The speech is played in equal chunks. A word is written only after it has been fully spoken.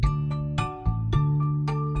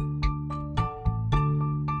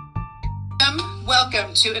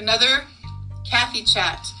welcome to another Kathy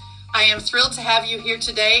Chat. I am thrilled to have you here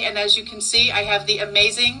today, and as you can see, I have the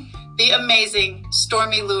amazing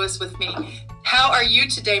Stormy Lewis with me. How are you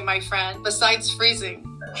today, my friend, besides freezing?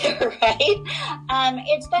 Right?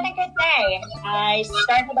 It's been a good day. I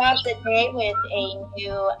started off the day with a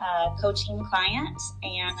new coaching client,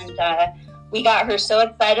 and we got her so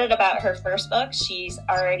excited about her first book. She's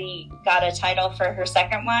already got a title for her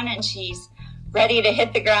second one, and she's ready to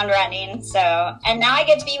hit the ground running. So, and now I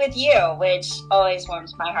get to be with you, which always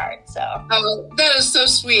warms my heart. So, oh, that is so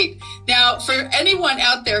sweet. Now, for anyone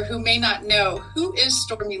out there who may not know, who is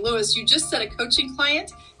Stormy Lewis? You just said a coaching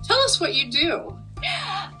client. Tell us what you do.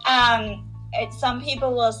 Some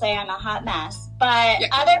people will say I'm a hot mess, but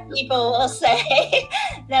other people will say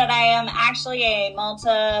that I am actually a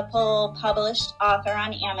multiple published author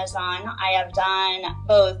on Amazon. I have done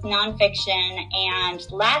both nonfiction,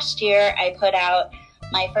 and last year I put out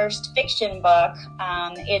my first fiction book.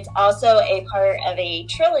 It's also a part of a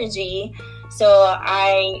trilogy. So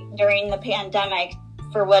I, during the pandemic,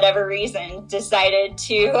 for whatever reason, decided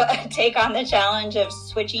to take on the challenge of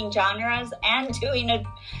switching genres and doing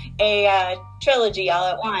a trilogy all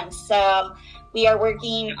at once. So we are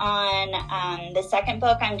working on the second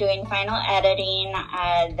book. I'm doing final editing.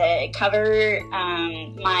 The cover,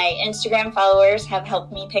 my Instagram followers have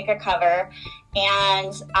helped me pick a cover.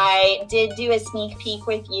 And I did do a sneak peek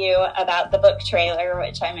with you about the book trailer,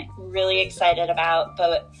 which I'm really excited about,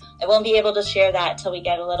 but I won't be able to share that till we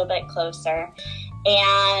get a little bit closer.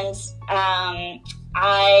 And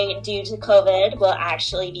I, due to COVID, will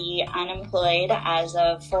actually be unemployed as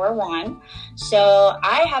of 4/1. So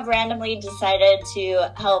I have randomly decided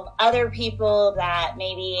to help other people that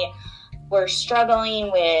maybe were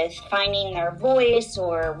struggling with finding their voice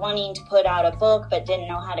or wanting to put out a book but didn't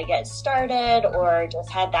know how to get started, or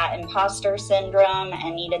just had that imposter syndrome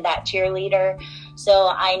and needed that cheerleader. So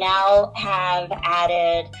I now have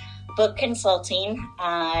added book consulting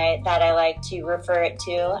that I like to refer it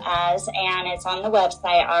to as, and it's on the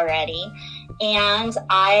website already. And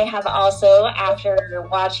I have also, after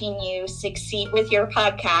watching you succeed with your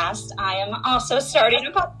podcast, I am also starting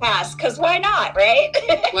a podcast, because why not, right?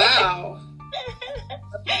 Wow.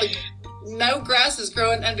 No grass is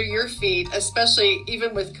growing under your feet, especially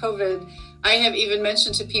even with COVID. I have even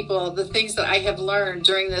mentioned to people the things that I have learned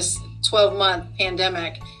during this 12-month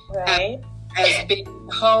pandemic. Right. As being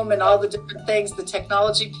home and all the different things, the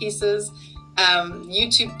technology pieces,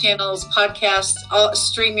 YouTube channels, podcasts,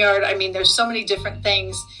 StreamYard. I mean, there's so many different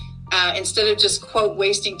things. Instead of just, quote,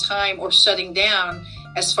 wasting time or shutting down,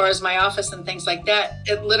 as far as my office and things like that,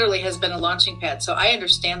 it literally has been a launching pad. So I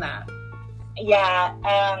understand that. Yeah.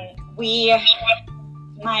 My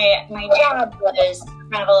job was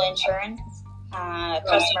travel insurance,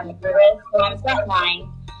 customer service. So I'm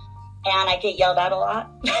frontline, and I get yelled at a lot.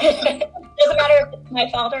 Doesn't matter if it's my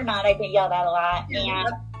fault or not, I get yelled at a lot. Yeah, and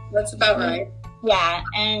that's about right. Yeah,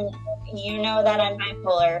 and you know that I'm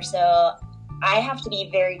bipolar, so I have to be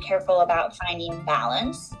very careful about finding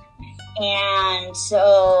balance. And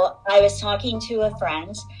so I was talking to a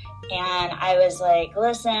friend, and I was like,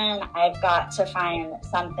 listen, I've got to find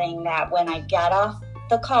something that when I get off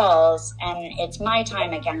the calls and it's my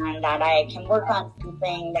time again, that I can work on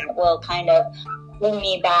something that will kind of bring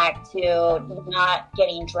me back to not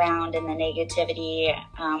getting drowned in the negativity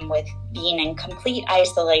with being in complete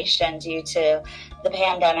isolation due to the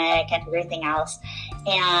pandemic and everything else.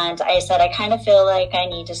 And I said, I kind of feel like I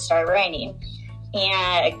need to start writing.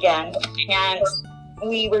 And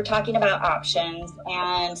we were talking about options,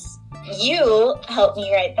 and you helped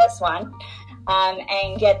me write this one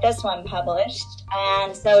and get this one published.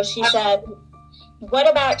 And so she said, what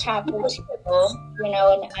about chapter 2,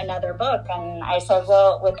 in another book? And I said,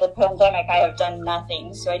 well, with the pandemic, I have done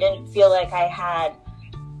nothing. So I didn't feel like I had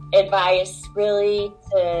advice really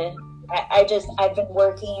I've been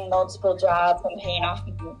working multiple jobs and paying off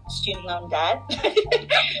my student loan debt.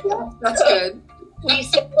 That's good. We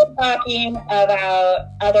started talking about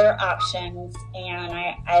other options, and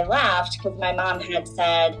I laughed because my mom had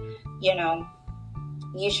said,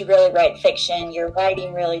 you should really write fiction. Your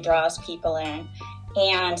writing really draws people in.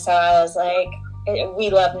 And so I was like, we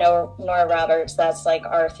love Nora Roberts. That's like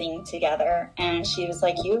our thing together. And she was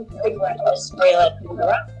like, you write a story like Nora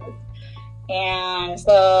Roberts. And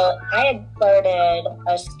so I had started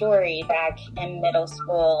a story back in middle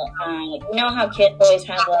school. You know how kids always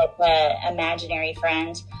have like an imaginary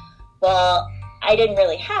friend? Well, I didn't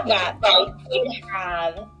really have that, but I did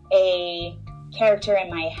have a character in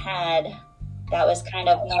my head that was kind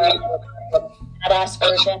of more badass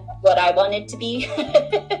version of what I wanted to be.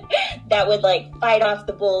 That would like fight off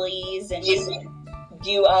the bullies and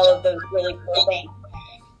do all of those really cool things.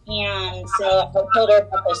 And so I told her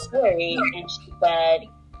about the story, and she said,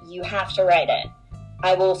 you have to write it.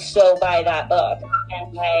 I will so buy that book.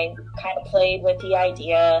 And I kind of played with the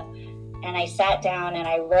idea, and I sat down and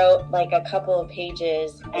I wrote like a couple of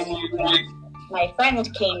pages, and then my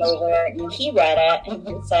friend came over and he read it and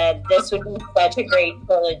he said, this would be such a great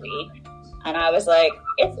trilogy. And I was like,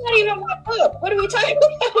 it's not even my book. What are we talking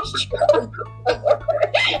about?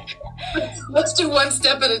 Let's do one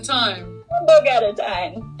step at a time. One book at a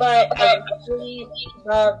time. But I really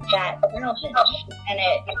loved that challenge, and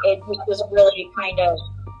it was really kind of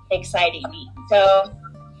exciting me. So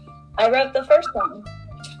I wrote the first one,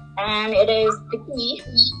 and it is The Key.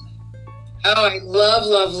 Oh, I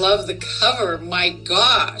love the cover. My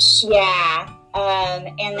gosh. Yeah.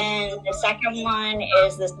 And then the second one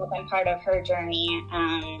is the second part of her journey,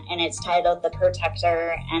 and it's titled The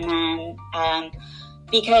Protector. And then,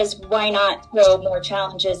 because why not throw more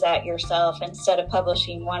challenges at yourself? Instead of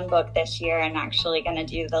publishing one book this year, I'm actually going to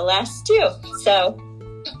do the last two. So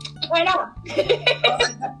why not?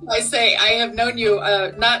 I say, I have known you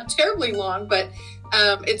not terribly long, but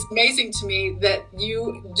it's amazing to me that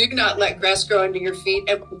you do not let grass grow under your feet,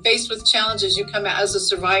 and faced with challenges, you come out as a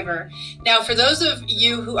survivor. Now, for those of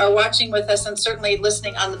you who are watching with us and certainly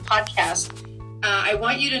listening on the podcast, I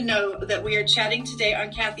want you to know that we are chatting today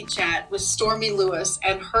on Kathy Chat with Stormy Lewis,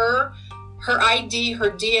 and her ID, her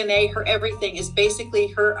DNA, her everything is basically,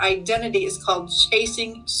 her identity is called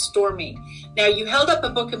Chasing Stormy. Now, you held up a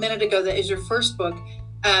book a minute ago that is your first book.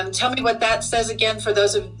 Tell me what that says again for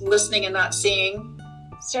those of listening and not seeing.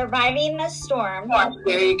 Surviving the Storm.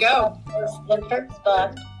 There you go. The first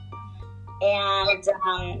book. And it's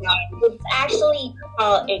actually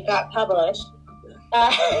called, it got published.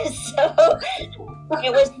 So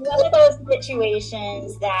it was one of those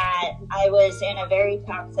situations that I was in a very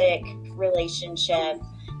toxic relationship,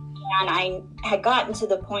 and I had gotten to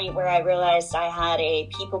the point where I realized I had a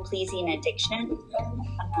people-pleasing addiction.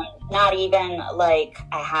 Not even like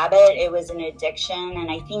a habit, it was an addiction, and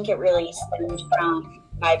I think it really stemmed from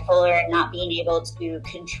bipolar and not being able to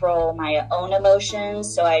control my own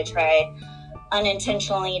emotions. So I tried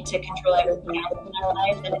unintentionally to control everything else in my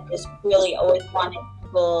life, and I just really always wanted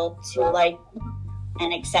people to like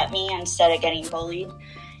and accept me instead of getting bullied.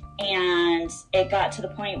 And it got to the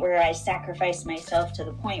point where I sacrificed myself to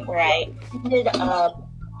the point where I ended up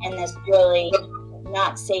in this really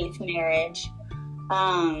not safe marriage.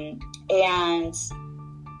 And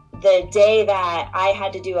the day that I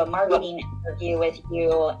had to do a marketing interview with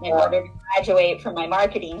you in order to graduate from my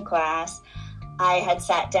marketing class, I had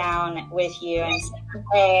sat down with you and said,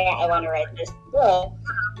 hey, I want to write this book.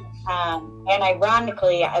 And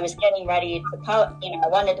ironically, I was getting ready to, I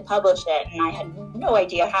wanted to publish it, and I had no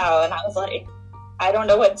idea how. And I was like, I don't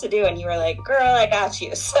know what to do. And you were like, girl, I got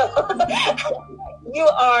you. So you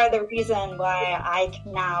are the reason why I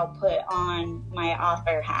can now put on my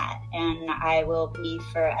author hat, and I will be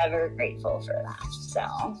forever grateful for that. So.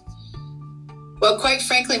 Well, quite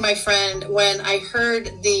frankly, my friend, when I heard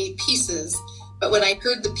the pieces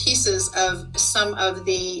of some of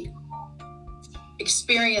the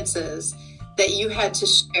experiences that you had to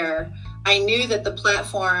share, I knew that the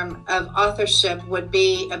platform of authorship would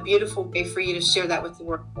be a beautiful way for you to share that with the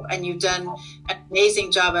world. And you've done an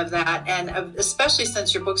amazing job of that. And especially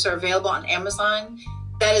since your books are available on Amazon,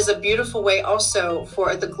 that is a beautiful way also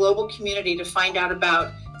for the global community to find out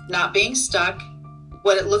about not being stuck,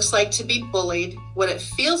 what it looks like to be bullied, what it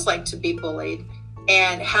feels like to be bullied,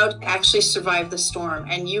 and how to actually survive the storm.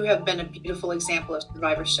 And you have been a beautiful example of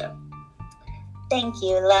survivorship. Thank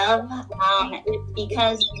you, love. It's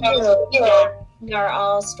because we are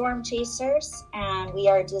all storm chasers, and we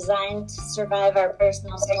are designed to survive our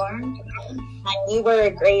personal storm. And you were a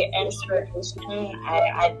great inspiration.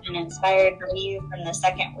 I've been inspired by you from the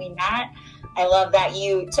second we met. I love that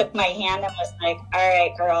you took my hand and was like, all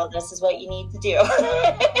right, girl, this is what you need to do.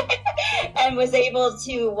 And was able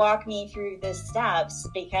to walk me through the steps,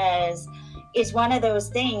 because it's one of those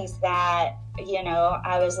things that,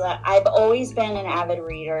 I've always been an avid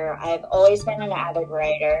reader. I've always been an avid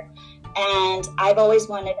writer, and I've always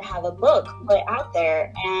wanted to have a book put out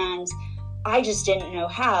there, and I just didn't know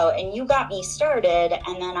how. And you got me started,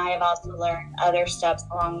 and then I have also learned other steps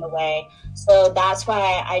along the way. So that's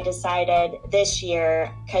why I decided this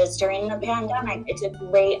year, because during the pandemic, it's a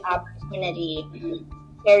great opportunity to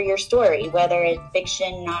share your story, whether it's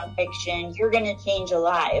fiction, nonfiction. You're going to change a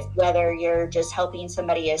life, whether you're just helping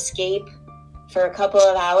somebody escape for a couple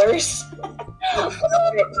of hours, or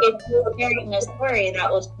it's sharing a story that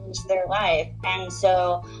will change their life. And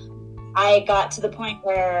so I got to the point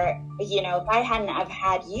where, you know, if I hadn't have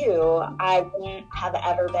had you, I wouldn't have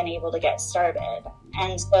ever been able to get started.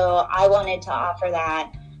 And so I wanted to offer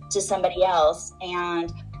that to somebody else.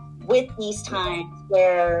 And with these times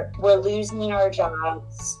where we're losing our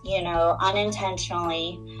jobs, you know,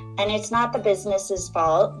 unintentionally, and it's not the business's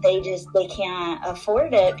fault. They can't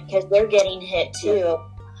afford it because they're getting hit too.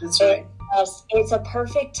 That's right. It's a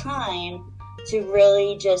perfect time to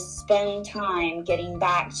really just spend time getting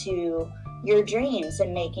back to your dreams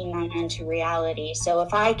and making them into reality. So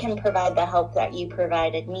if I can provide the help that you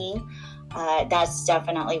provided me, that's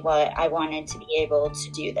definitely what I wanted to be able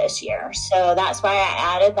to do this year. So that's why I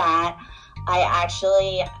added that. I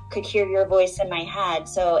actually could hear your voice in my head.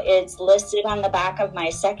 So it's listed on the back of my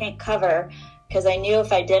second cover because I knew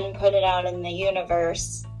if I didn't put it out in the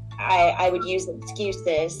universe, I would use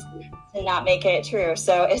excuses to not make it true.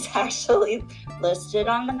 So it's actually listed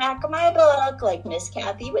on the back of my book, like Miss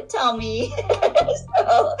Kathy would tell me.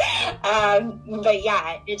 So, but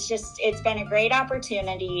yeah, it's been a great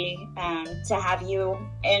opportunity to have you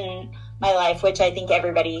in my life, which I think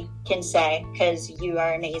everybody can say because you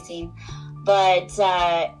are amazing. But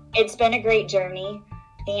it's been a great journey,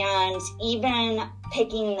 and even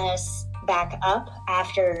picking this back up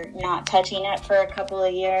after not touching it for a couple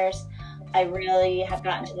of years, I really have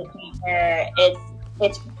gotten to the point where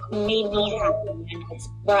it's made me happy, and it's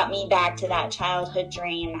brought me back to that childhood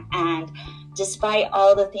dream. And despite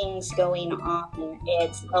all the things going on,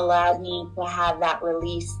 it's allowed me to have that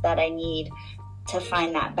release that I need to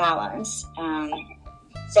find that balance.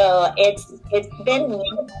 So it's been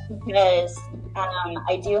neat because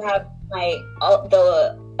I do have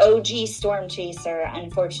the OG Storm Chaser,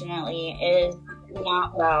 unfortunately, is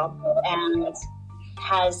not well, and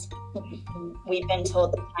we've been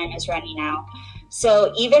told the time is running out.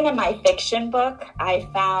 So even in my fiction book, I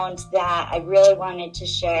found that I really wanted to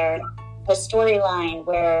share a storyline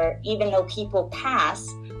where even though people pass,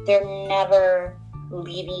 they're never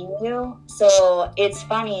leaving you. So it's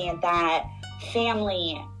funny that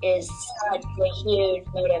family is such a huge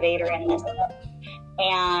motivator in this book.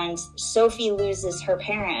 And Sophie loses her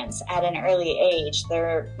parents at an early age.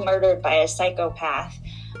 They're murdered by a psychopath,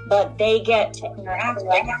 but they get to interact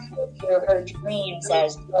with her through her dreams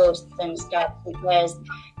as ghosts and stuff, because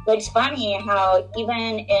it's funny how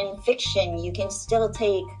even in fiction, you can still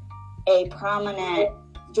take a prominent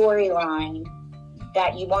storyline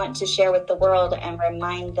that you want to share with the world and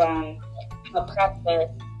remind them how precious,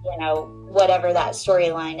 you know, whatever that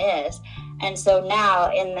storyline is. And so now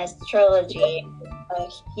in this trilogy, a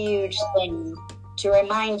huge thing to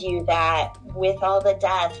remind you that with all the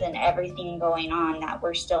death and everything going on, that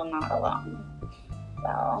we're still not alone.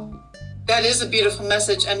 So that is a beautiful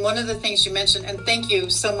message. And one of the things you mentioned, and thank you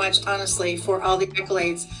so much, honestly, for all the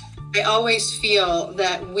accolades. I always feel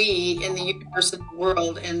that we in the universe, in the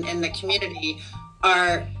world, and in the community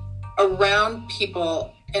are around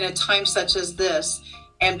people in a time such as this.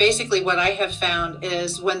 And basically what I have found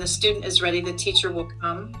is when the student is ready, the teacher will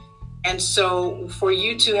come. And so for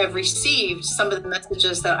you to have received some of the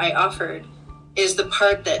messages that I offered is the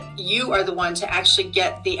part that you are the one to actually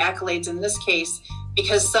get the accolades in this case,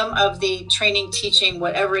 because some of the training, teaching,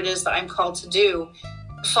 whatever it is that I'm called to do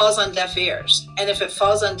falls on deaf ears. And if it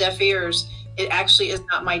falls on deaf ears, it actually is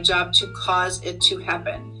not my job to cause it to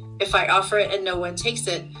happen. If I offer it and no one takes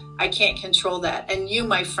it, I can't control that. And you,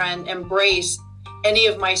 my friend, embrace any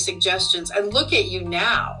of my suggestions. And look at you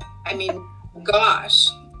now. I mean, gosh.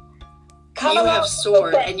 You have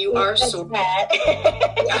soared, and you are soaring.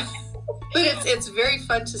 Yeah. But it's very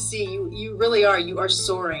fun to see. You really are. You are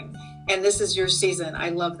soaring. And this is your season. I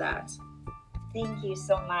love that. Thank you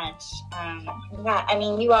so much. Yeah, I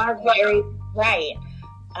mean, you are very right.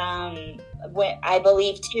 I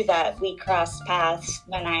believe, too, that we crossed paths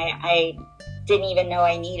when I didn't even know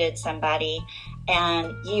I needed somebody.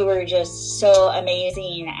 And you were just so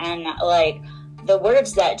amazing. And, like, the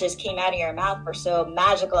words that just came out of your mouth were so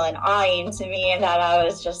magical and awing to me that I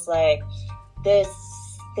was just like,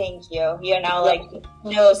 thank you. You know, like,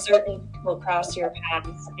 no certain people cross your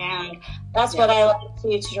paths. And that's what I like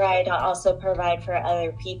to try to also provide for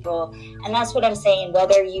other people. And that's what I'm saying,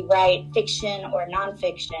 whether you write fiction or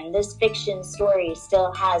nonfiction, this fiction story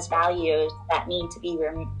still has values that need to be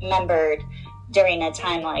remembered during a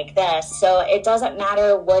time like this. So it doesn't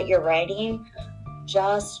matter what you're writing,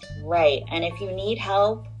 just write. And if you need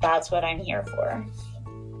help, that's what I'm here for.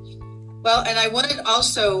 Well, and I wanted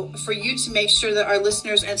also for you to make sure that our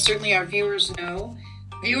listeners and certainly our viewers know,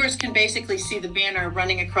 viewers can basically see the banner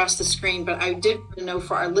running across the screen, but I did want to know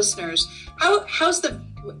for our listeners,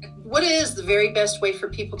 what is the very best way for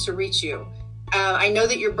people to reach you? I know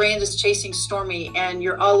that your brand is Chasing Stormy and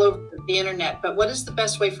you're all over the internet, but what is the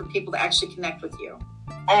best way for people to actually connect with you?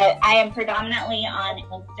 I am predominantly on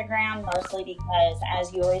Instagram, mostly because,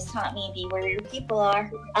 as you always taught me, be where your people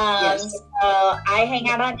are. Yes. So I hang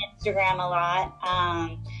out on Instagram a lot.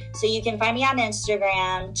 So you can find me on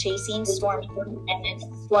Instagram, Chasing Stormy, and it's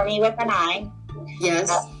Stormy with an I. Yes.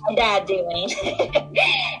 That's my dad doing.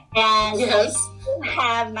 And yes. I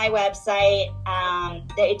have my website.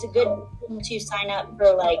 It's a good thing to sign up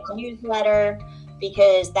for like newsletter,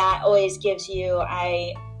 because that always gives you,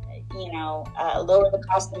 lower the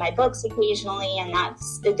cost of my books occasionally, and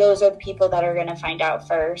those are the people that are going to find out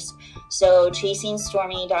first. So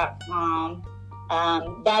chasingstormy.com.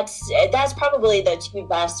 That's probably the two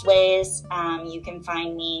best ways you can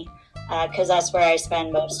find me, because that's where I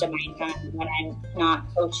spend most of my time when I'm not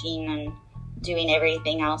coaching and doing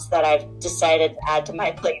everything else that I've decided to add to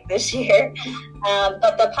my plate this year.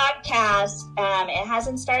 But the podcast, it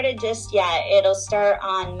hasn't started just yet. It'll start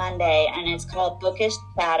on Monday, and it's called Bookish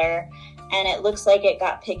Chatter, and it looks like it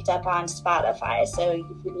got picked up on Spotify, so you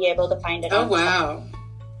should be able to find it. Oh, wow.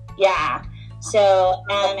 Yeah. So,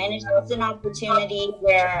 and it's just an opportunity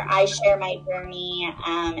where I share my journey,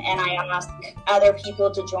 and I ask other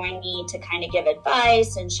people to join me to kind of give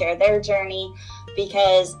advice and share their journey,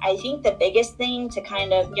 because I think the biggest thing to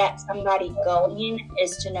kind of get somebody going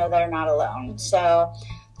is to know they're not alone. So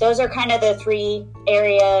those are kind of the three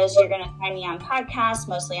areas. You're going to find me on podcasts,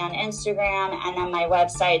 mostly on Instagram, and then my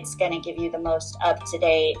website's going to give you the most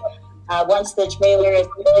up-to-date. Once the trailer is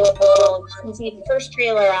available, you can see the first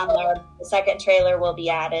trailer on there. The second trailer will be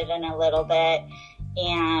added in a little bit.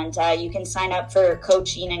 And you can sign up for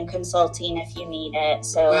coaching and consulting if you need it.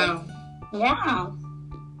 So, wow. Yeah.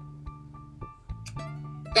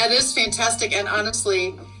 That is fantastic. And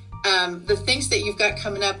honestly, the things that you've got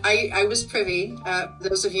coming up, I was privy,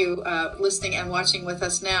 those of you listening and watching with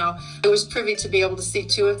us now, I was privy to be able to see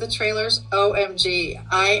 2 of the trailers. OMG,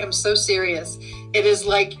 I am so serious. It is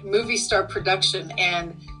like movie star production.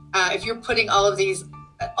 And if you're putting all of these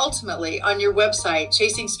ultimately on your website,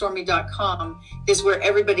 chasingstormy.com is where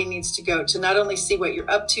everybody needs to go to not only see what you're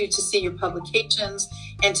up to see your publications,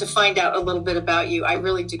 and to find out a little bit about you. I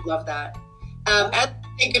really do love that. As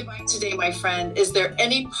we say goodbye today, my friend, is there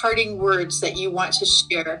any parting words that you want to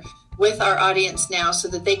share with our audience now, so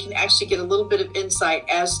that they can actually get a little bit of insight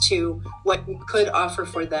as to what you could offer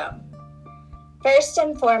for them? First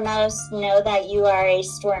and foremost, know that you are a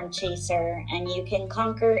storm chaser, and you can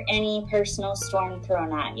conquer any personal storm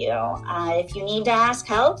thrown at you. If you need to ask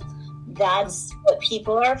help, that's what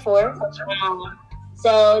people are for.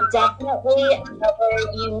 So definitely,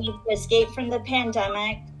 whether you need to escape from the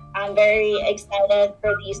pandemic, I'm very excited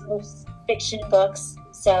for these fiction books.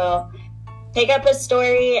 So pick up a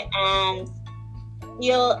story and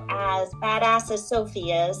feel as badass as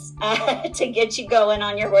Sophie is to get you going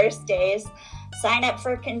on your worst days. Sign up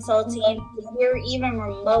for consulting. If you're even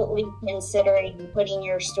remotely considering putting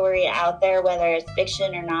your story out there, whether it's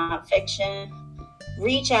fiction or not fiction,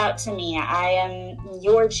 reach out to me. I am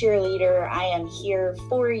your cheerleader. I am here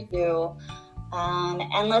for you.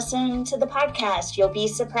 And listen to the podcast. You'll be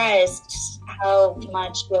surprised how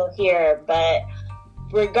much you'll hear. But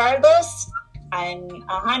regardless, I'm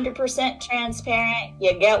 100% transparent.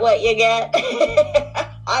 You get what you get.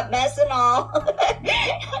 Hot mess and all.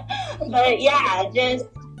 But yeah, just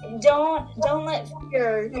don't let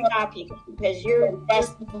fear stop you, because you're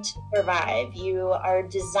destined to survive. You are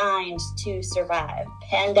designed to survive,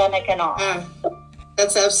 pandemic and all.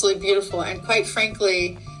 That's absolutely beautiful. And quite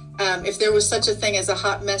frankly, if there was such a thing as a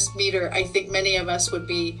hot mess meter, I think many of us would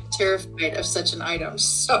be terrified of such an item.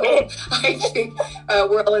 So I think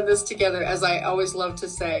we're all in this together, as I always love to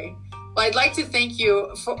say. Well, I'd like to thank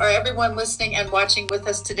you for everyone listening and watching with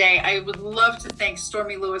us today. I would love to thank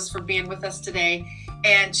Stormy Lewis for being with us today.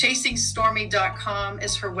 And chasingstormy.com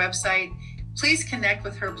is her website. Please connect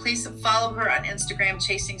with her. Please follow her on Instagram,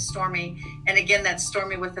 Chasing Stormy. And again, that's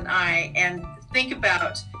Stormy with an I. And think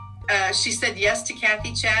about, she said yes to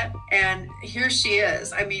Kathy Chat, and here she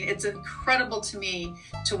is. I mean, it's incredible to me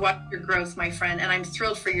to watch your growth, my friend, and I'm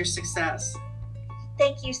thrilled for your success.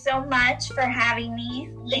 Thank you so much for having me.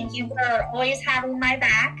 Thank you for always having my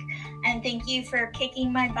back, and thank you for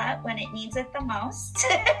kicking my butt when it needs it the most.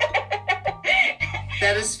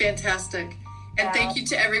 That is fantastic. And thank you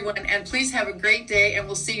to everyone, and please have a great day, and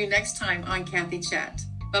we'll see you next time on Kathy Chat.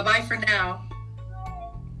 Bye-bye for now.